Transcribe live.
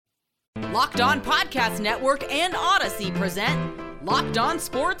Locked On Podcast Network and Odyssey present Locked On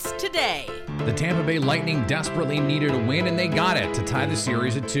Sports Today. The Tampa Bay Lightning desperately needed a win, and they got it to tie the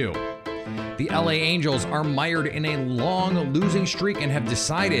series at 2. The LA Angels are mired in a long losing streak and have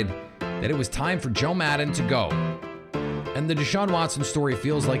decided that it was time for Joe Maddon to go. And the Deshaun Watson story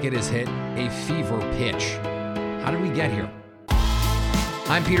feels like it has hit a fever pitch. How did we get here?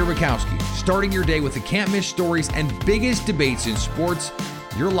 I'm Peter Bukowski, starting your day with the can't-miss stories and biggest debates in sports.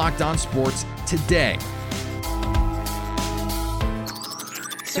 You're Locked On Sports Today.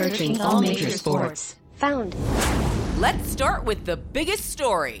 Searching all major sports. Found. Let's start with the biggest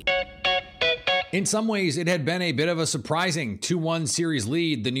story. In some ways, it had been a bit of a surprising 2-1 series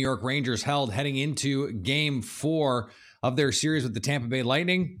lead the New York Rangers held heading into Game 4 of their series with the Tampa Bay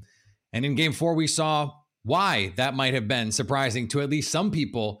Lightning. And in Game 4, we saw why that might have been surprising to at least some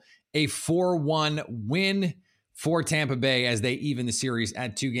people. A 4-1 win for Tampa Bay as they even the series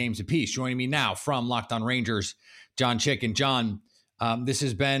at 2 games apiece. Joining me now from Locked On Rangers, John Chick. And John, this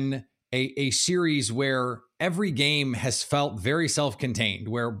has been a series where every game has felt very self-contained,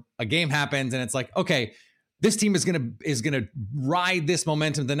 where a game happens and it's like, okay, this team is gonna ride this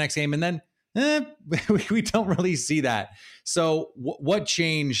momentum to the next game, and then we don't really see that. So what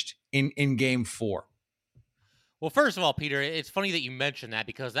changed in Game 4? Well, first of all, Peter, it's funny that you mentioned that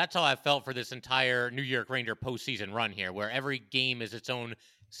because that's how I felt for this entire New York Ranger postseason run here, where every game is its own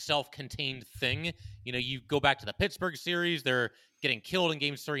self-contained thing. You know, you go back to the Pittsburgh series, they're getting killed in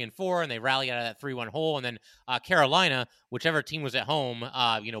games 3 and 4, and they rally out of that 3-1 hole. And then Carolina, whichever team was at home,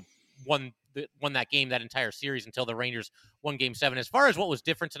 won that game, that entire series until the Rangers won Game 7. As far as what was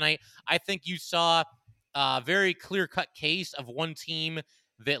different tonight, I think you saw a very clear-cut case of one team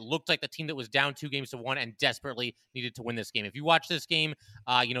that looked like the team that was down 2-1 and desperately needed to win this game. If you watch this game,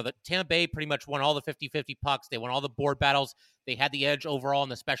 the Tampa Bay pretty much won all the 50-50 pucks. They won all the board battles. They had the edge overall in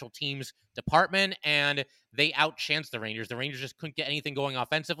the special teams department, and they outchanced the Rangers. The Rangers just couldn't get anything going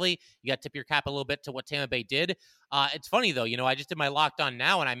offensively. You got to tip your cap a little bit to what Tampa Bay did. It's funny, though. I just did my Locked On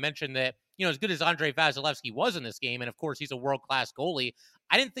Now, and I mentioned that, as good as Andrei Vasilevskiy was in this game, and of course he's a world-class goalie,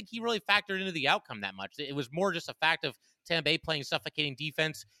 I didn't think he really factored into the outcome that much. It was more just a fact of Tampa Bay playing suffocating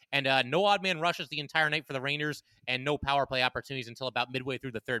defense, and no odd man rushes the entire night for the Rangers, and no power play opportunities until about midway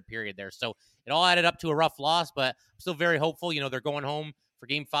through the third period there. So it all added up to a rough loss, but I'm still very hopeful. They're going home for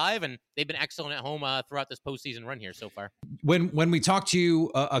Game 5, and they've been excellent at home throughout this postseason run here so far. When we talked to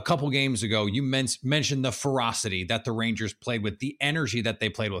you a couple games ago, you mentioned the ferocity that the Rangers played with, the energy that they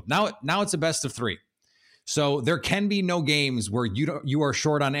played with. Now it's a best of 3. So there can be no games where you are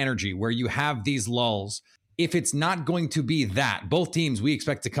short on energy, where you have these lulls. If it's not going to be that, both teams we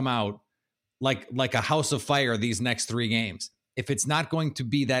expect to come out like a house of fire these next 3 games. If it's not going to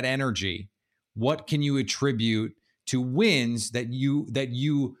be that energy, what can you attribute to wins that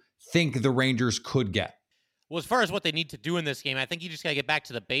you think the Rangers could get? Well, as far as what they need to do in this game, I think you just got to get back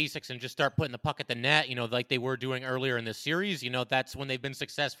to the basics and just start putting the puck at the net, like they were doing earlier in this series. That's when they've been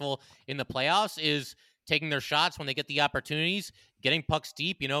successful in the playoffs, is taking their shots when they get the opportunities, getting pucks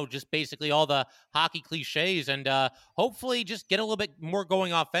deep, just basically all the hockey cliches, and hopefully just get a little bit more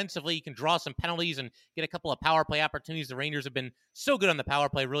going offensively. You can draw some penalties and get a couple of power play opportunities. The Rangers have been so good on the power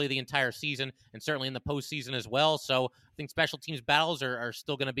play really the entire season, and certainly in the postseason as well. So I think special teams battles are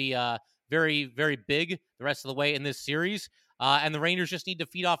still going to be very, very big the rest of the way in this series. And the Rangers just need to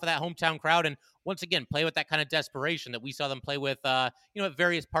feed off of that hometown crowd and, once again, play with that kind of desperation that we saw them play with, at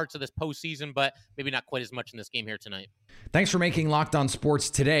various parts of this postseason, but maybe not quite as much in this game here tonight. Thanks for making Locked On Sports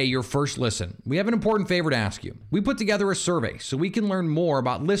Today your first listen. We have an important favor to ask you. We put together a survey so we can learn more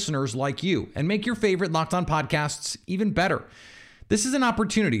about listeners like you and make your favorite Locked On podcasts even better. This is an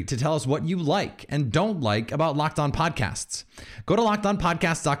opportunity to tell us what you like and don't like about Locked On podcasts. Go to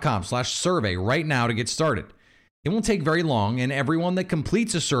LockedOnPodcast.com/survey right now to get started. It won't take very long, and everyone that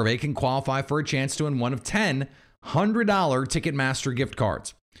completes a survey can qualify for a chance to win one of 10 $100 Ticketmaster gift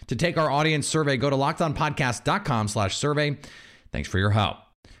cards. To take our audience survey, go to LockedOnPodcast.com/survey. Thanks for your help.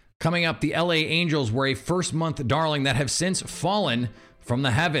 Coming up, the LA Angels were a first-month darling that have since fallen from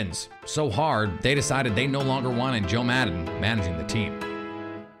the heavens so hard they decided they no longer wanted Joe Maddon managing the team.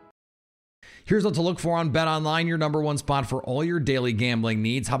 Here's what to look for on BetOnline, your number one spot for all your daily gambling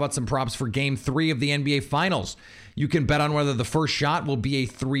needs. How about some props for Game 3 of the NBA Finals? You can bet on whether the first shot will be a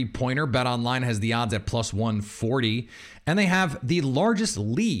three-pointer. BetOnline has the odds at plus 140, and they have the largest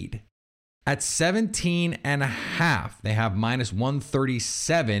lead at 17.5. They have minus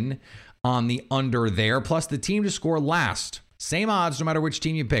 137 on the under there, plus the team to score last. Same odds no matter which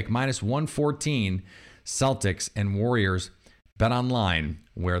team you pick, minus 114, Celtics and Warriors. BetOnline,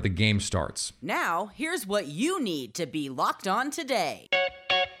 where the game starts. Now, here's what you need to be locked on today.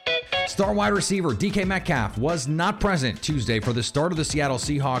 Star wide receiver DK Metcalf was not present Tuesday for the start of the Seattle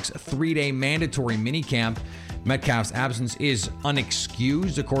Seahawks 3-day mandatory minicamp. Metcalf's absence is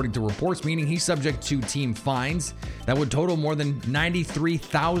unexcused, according to reports, meaning he's subject to team fines that would total more than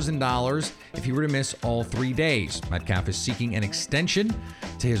 $93,000 if he were to miss all 3 days. Metcalf is seeking an extension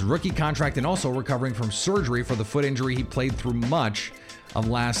to his rookie contract and also recovering from surgery for the foot injury he played through much of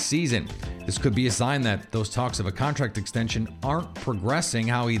last season. This could be a sign that those talks of a contract extension aren't progressing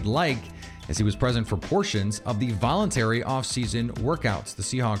how he'd like, as he was present for portions of the voluntary offseason workouts. The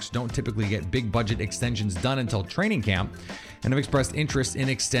Seahawks don't typically get big budget extensions done until training camp and have expressed interest in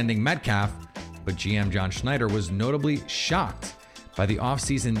extending Metcalf, but GM John Schneider was notably shocked by the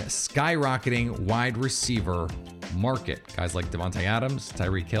offseason skyrocketing wide receiver market. Guys like Devontae Adams,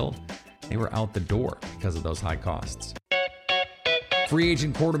 Tyreek Hill, they were out the door because of those high costs. Free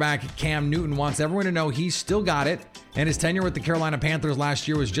agent quarterback Cam Newton wants everyone to know he's still got it, and his tenure with the Carolina Panthers last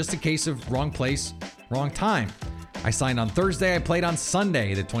year was just a case of wrong place, wrong time. I signed on Thursday, I played on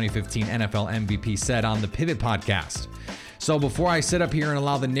Sunday, the 2015 NFL MVP said on the Pivot podcast. So before I sit up here and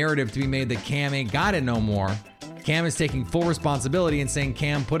allow the narrative to be made that Cam ain't got it no more, Cam is taking full responsibility and saying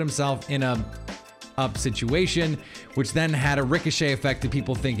Cam put himself in a up situation, which then had a ricochet effect to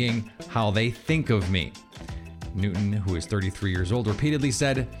people thinking how they think of me. Newton, who is 33 years old, repeatedly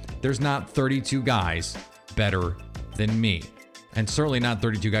said, "There's not 32 guys better than me." And certainly not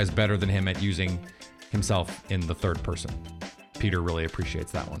 32 guys better than him at using himself in the third person. Peter really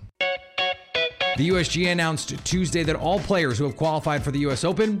appreciates that one. The USGA announced Tuesday that all players who have qualified for the US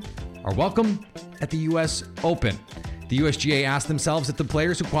Open are welcome at the US Open. The USGA asked themselves if the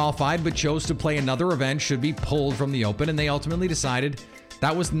players who qualified but chose to play another event should be pulled from the Open, and they ultimately decided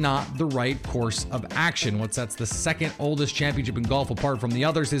that was not the right course of action. What sets the second oldest championship in golf apart from the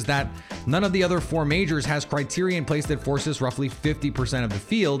others is that none of the other four majors has criteria in place that forces roughly 50% of the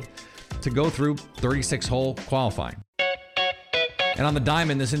field to go through 36-hole qualifying. And on the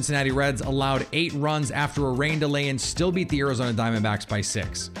diamond, the Cincinnati Reds allowed 8 runs after a rain delay and still beat the Arizona Diamondbacks by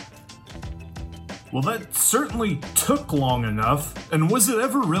 6. Well, that certainly took long enough. And was it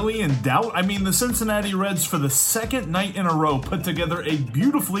ever really in doubt? I mean, the Cincinnati Reds, for the second night in a row, put together a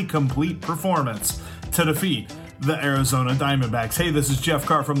beautifully complete performance to defeat the Arizona Diamondbacks. Hey, this is Jeff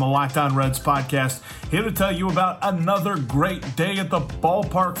Carr from the Locked On Reds podcast, here to tell you about another great day at the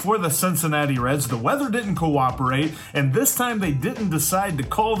ballpark for the Cincinnati Reds. The weather didn't cooperate, and this time they didn't decide to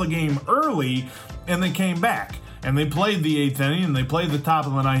call the game early, and they came back. And they played the 8th inning, and they played the top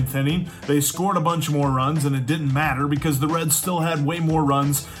of the 9th inning. They scored a bunch more runs, and it didn't matter because the Reds still had way more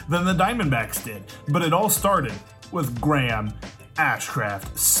runs than the Diamondbacks did. But it all started with Graham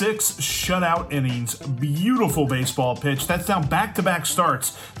Ashcraft. 6 shutout innings, beautiful baseball pitch. That's now back-to-back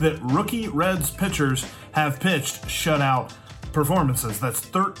starts that rookie Reds pitchers have pitched shutout performances. That's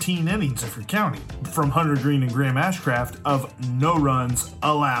 13 innings if you're counting from Hunter Greene and Graham Ashcraft of no runs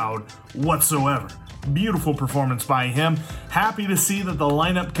allowed whatsoever. Beautiful performance by him. Happy to see that the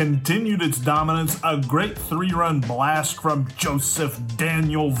lineup continued its dominance. A great 3-run blast from Joseph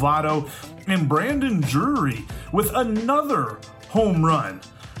Daniel Votto and Brandon Drury with another home run.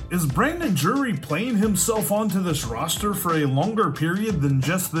 Is Brandon Drury playing himself onto this roster for a longer period than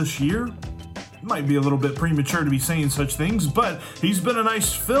just this year? Might be a little bit premature to be saying such things, but he's been a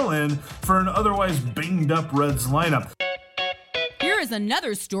nice fill-in for an otherwise banged-up Reds lineup. Here is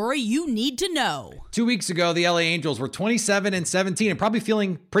another story you need to know. 2 weeks ago, the LA Angels were 27-17 and probably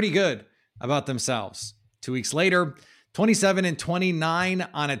feeling pretty good about themselves. 2 weeks later, 27-29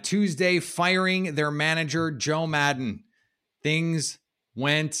 on a Tuesday, firing their manager, Joe Maddon. Things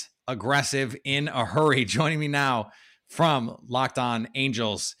went aggressive in a hurry. Joining me now from Locked On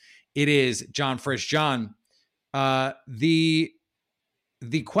Angels, it is John Frisch. John, the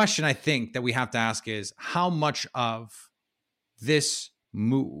question I think that we have to ask is how much of this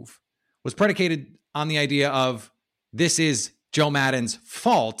move was predicated on the idea of this is Joe Maddon's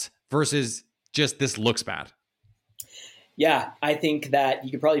fault versus just this looks bad? Yeah, I think that you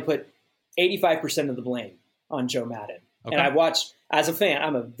could probably put 85% of the blame on Joe Maddon. Okay. And I watched, as a fan,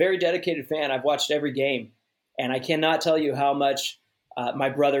 I'm a very dedicated fan. I've watched every game, and I cannot tell you how much my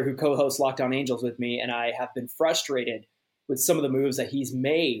brother, who co-hosts Locked On Angels with me, and I have been frustrated with some of the moves that he's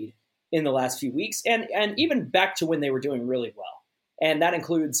made in the last few weeks, and even back to when they were doing really well. And that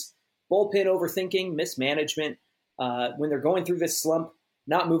includes bullpen overthinking, mismanagement, when they're going through this slump,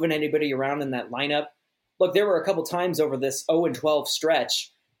 not moving anybody around in that lineup. Look, there were a couple times over this 0-12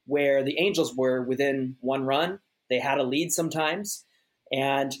 stretch where the Angels were within 1 run. They had a lead sometimes,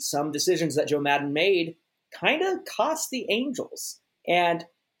 and some decisions that Joe Maddon made kind of cost the Angels. And,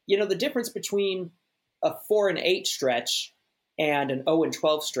 you know, the difference between a 4-8 stretch and an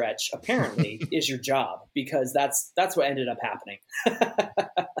 0-12 stretch apparently is your job, because that's what ended up happening.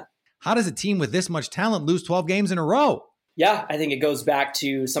 How does a team with this much talent lose 12 games in a row? Yeah, I think it goes back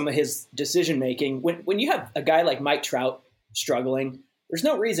to some of his decision making. When you have a guy like Mike Trout struggling, there's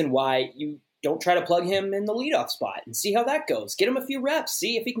no reason why you don't try to plug him in the leadoff spot and see how that goes. Get him a few reps,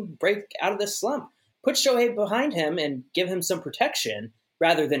 see if he can break out of this slump. Put Shohei behind him and give him some protection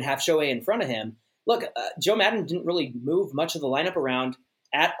rather than have Shohei in front of him. Look, Joe Maddon didn't really move much of the lineup around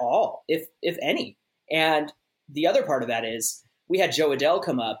at all, if any. And the other part of that is we had Joe Adell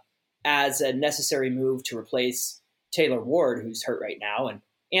come up as a necessary move to replace Taylor Ward, who's hurt right now, and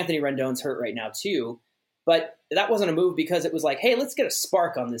Anthony Rendon's hurt right now too. But that wasn't a move because it was like, hey, let's get a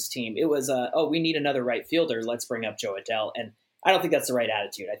spark on this team. It was, we need another right fielder. Let's bring up Joe Adell. And I don't think that's the right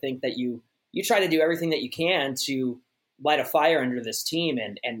attitude. I think that you try to do everything that you can to light a fire under this team.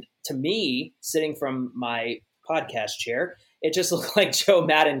 And to me, sitting from my podcast chair, it just looked like Joe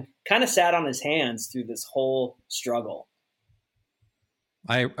Maddon kind of sat on his hands through this whole struggle.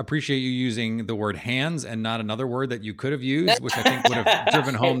 I appreciate you using the word hands and not another word that you could have used, which I think would have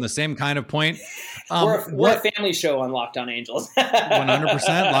driven home the same kind of point. We're a family show on Locked On Angels.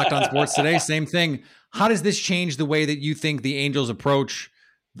 100%. Locked On Sports Today, same thing. How does this change the way that you think the Angels approach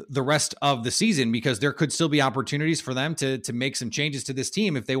the rest of the season? Because there could still be opportunities for them to make some changes to this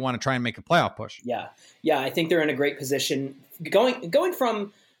team if they want to try and make a playoff push. Yeah, I think they're in a great position. Going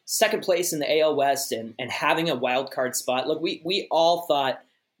from second place in the AL West and having a wild card spot. Look, we all thought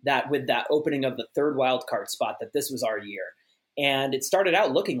that with that opening of the third wild card spot that this was our year. And it started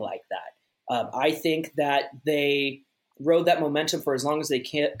out looking like that. I think that they rode that momentum for as long as they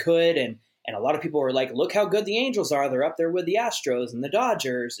could. And a lot of people were like, look how good the Angels are. They're up there with the Astros and the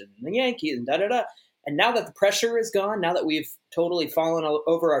Dodgers and the Yankees and da-da-da. And now that the pressure is gone, now that we've totally fallen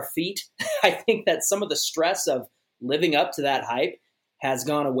over our feet, I think that some of the stress of living up to that hype has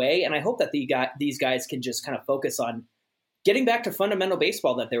gone away. And I hope that these guys can just kind of focus on getting back to fundamental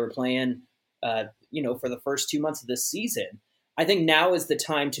baseball that they were playing, for the first 2 months of this season. I think now is the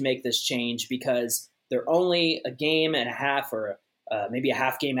time to make this change because they're only a game and a half or maybe a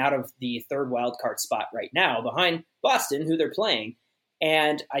half game out of the third wild card spot right now behind Boston, who they're playing.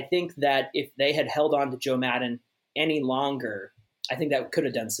 And I think that if they had held on to Joe Maddon any longer, I think that could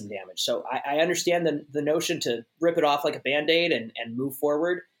have done some damage. So I understand the notion to rip it off like a Band-Aid and move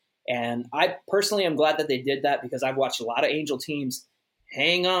forward. And I personally am glad that they did that because I've watched a lot of Angel teams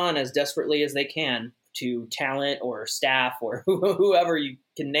hang on as desperately as they can to talent or staff or whoever you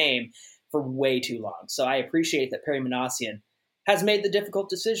can name for way too long. So I appreciate that Perry Minasian has made the difficult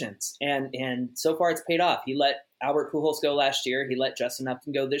decisions. And so far it's paid off. He let Albert Pujols go last year. He let Justin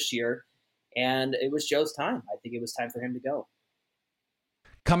Upton go this year. And it was Joe's time. I think it was time for him to go.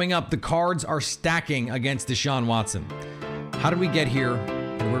 Coming up, the Cards are stacking against Deshaun Watson. How did we get here,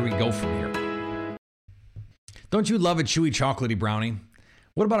 and where do we go from here? Don't you love a chewy chocolatey brownie?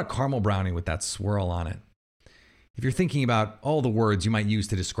 What about a caramel brownie with that swirl on it? If you're thinking about all the words you might use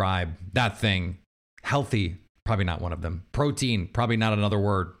to describe that thing, healthy, probably not one of them. Protein, probably not another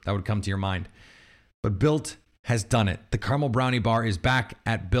word that would come to your mind. But Built has done it. The caramel brownie bar is back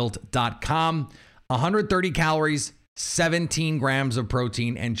at Built.com. 130 calories, 17 grams of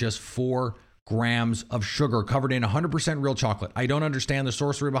protein, and just 4 grams of sugar covered in 100% real chocolate. I don't understand the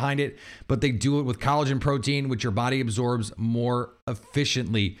sorcery behind it, but they do it with collagen protein, which your body absorbs more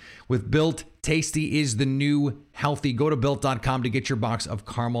efficiently. With Built, tasty is the new healthy. Go to Built.com to get your box of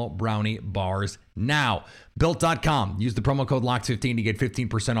caramel brownie bars now. Built.com. Use the promo code LOCKED15 to get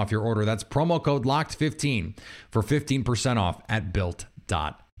 15% off your order. That's promo code LOCKED15 for 15% off at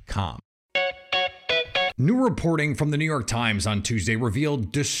Built.com. New reporting from the New York Times on Tuesday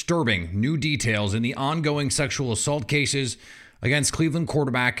revealed disturbing new details in the ongoing sexual assault cases against Cleveland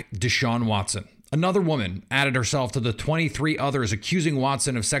quarterback Deshaun Watson. Another woman added herself to the 23 others accusing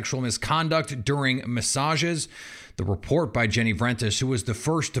Watson of sexual misconduct during massages. The report by Jenny Vrentas, who was the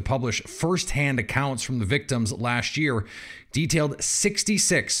first to publish firsthand accounts from the victims last year, detailed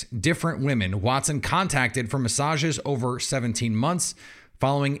 66 different women Watson contacted for massages over 17 months,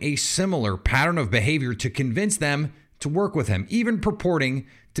 following a similar pattern of behavior to convince them to work with him, even purporting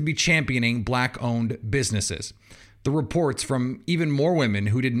to be championing Black-owned businesses. The reports from even more women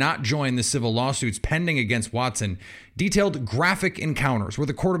who did not join the civil lawsuits pending against Watson detailed graphic encounters where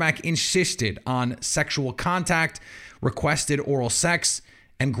the quarterback insisted on sexual contact, requested oral sex,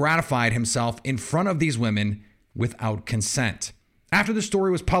 and gratified himself in front of these women without consent. After the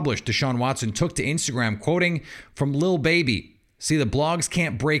story was published, Deshaun Watson took to Instagram, quoting from Lil Baby, "See, the blogs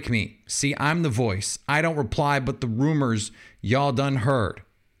can't break me. See, I'm the voice. I don't reply, but the rumors y'all done heard,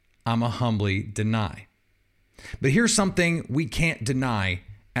 I'ma humbly deny." But here's something we can't deny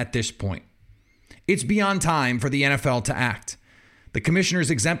at this point. It's beyond time for the NFL to act. The commissioner's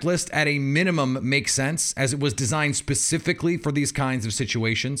exempt list at a minimum makes sense, as it was designed specifically for these kinds of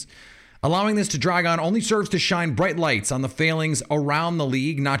situations. Allowing this to drag on only serves to shine bright lights on the failings around the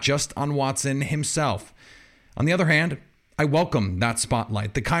league, not just on Watson himself. On the other hand, I welcome that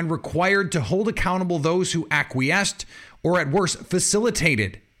spotlight, the kind required to hold accountable those who acquiesced or at worst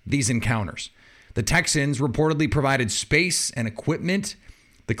facilitated these encounters. The Texans reportedly provided space and equipment.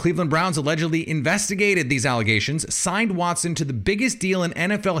 The Cleveland Browns allegedly investigated these allegations, signed Watson to the biggest deal in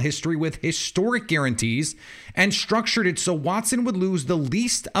NFL history with historic guarantees, and structured it so Watson would lose the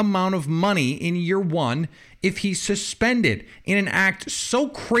least amount of money in year one if he's suspended, in an act so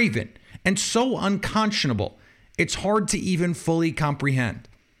craven and so unconscionable, it's hard to even fully comprehend.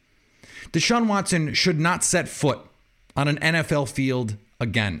 Deshaun Watson should not set foot on an NFL field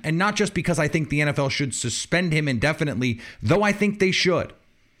again, and not just because I think the NFL should suspend him indefinitely, though I think they should,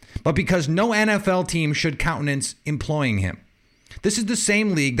 but because no NFL team should countenance employing him. This is the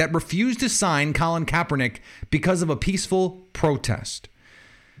same league that refused to sign Colin Kaepernick because of a peaceful protest.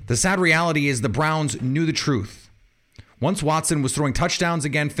 The sad reality is the Browns knew the truth. Once Watson was throwing touchdowns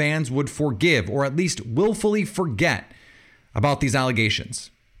again, fans would forgive, or at least willfully forget, about these allegations.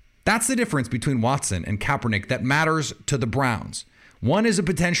 That's the difference between Watson and Kaepernick that matters to the Browns. One is a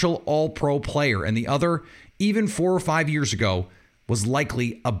potential all-pro player, and the other, even 4 or 5 years ago, was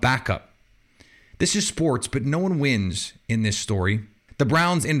likely a backup. This is sports, but no one wins in this story. The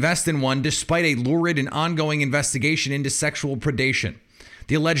Browns invest in one despite a lurid and ongoing investigation into sexual predation.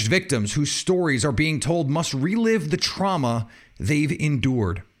 The alleged victims, whose stories are being told, must relive the trauma they've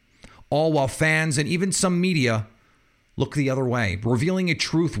endured. All while fans and even some media look the other way, revealing a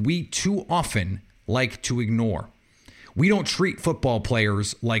truth we too often like to ignore. We don't treat football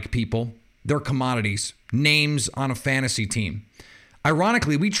players like people. They're commodities, names on a fantasy team.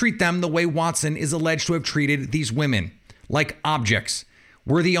 Ironically, we treat them the way Watson is alleged to have treated these women, like objects,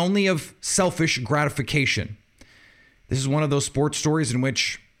 worthy only of selfish gratification. This is one of those sports stories in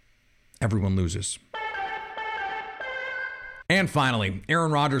which everyone loses. And finally,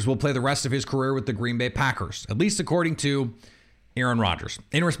 Aaron Rodgers will play the rest of his career with the Green Bay Packers, at least according to Aaron Rodgers.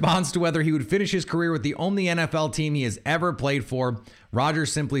 In response to whether he would finish his career with the only NFL team he has ever played for,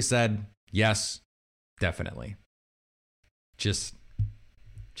 Rodgers simply said, "Yes, definitely." Just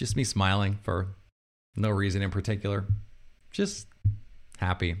me smiling for no reason in particular. Just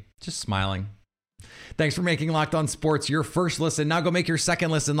happy, just smiling. Thanks for making Locked On Sports your first listen. Now go make your second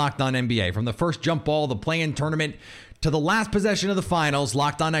listen Locked On NBA. From the first jump ball, the play-in tournament, to the last possession of the finals,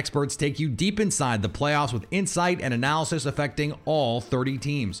 Locked On experts take you deep inside the playoffs with insight and analysis affecting all 30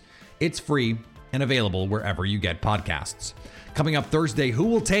 teams. It's free and available wherever you get podcasts. Coming up Thursday, who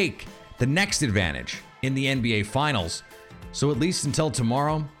will take the next advantage in the NBA Finals? So at least until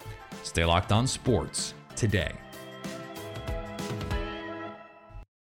tomorrow, stay locked on sports today.